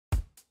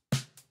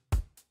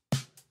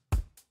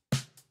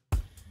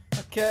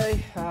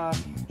Okay,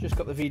 just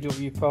got the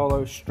VW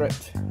Polo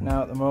stripped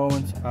now at the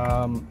moment.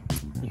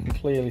 You can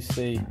clearly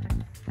see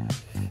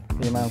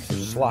the amount of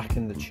slack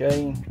in the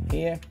chain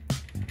here,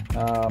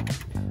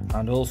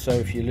 and also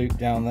if you look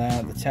down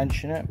there, the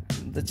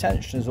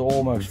tensioner is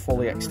almost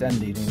fully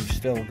extended and you've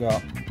still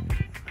got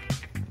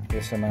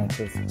this amount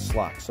of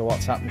slack. So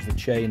what's happened is the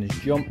chain has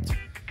jumped,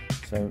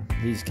 so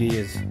these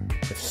gears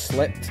have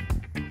slipped,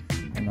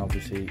 and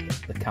obviously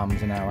the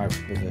cams are now out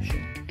of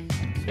position.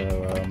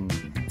 So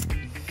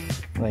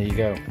there you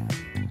go.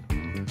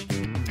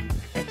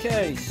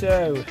 Okay,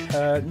 so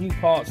new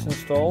parts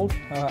installed.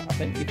 I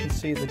think you can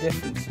see the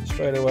difference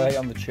straight away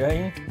on the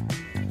chain.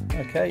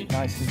 Okay,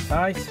 nice and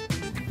tight.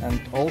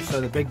 And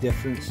also the big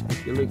difference,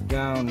 if you look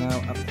down now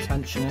at the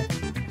tensioner,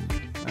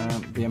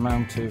 the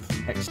amount of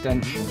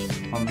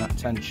extension on that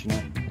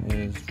tensioner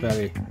is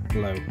very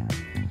low.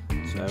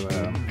 So,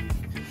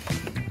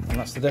 and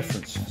that's the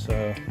difference.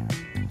 So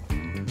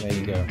there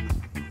you go.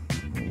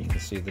 You can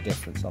see the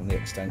difference on the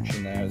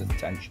extension there, the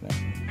tensioner.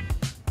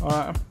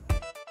 Alright.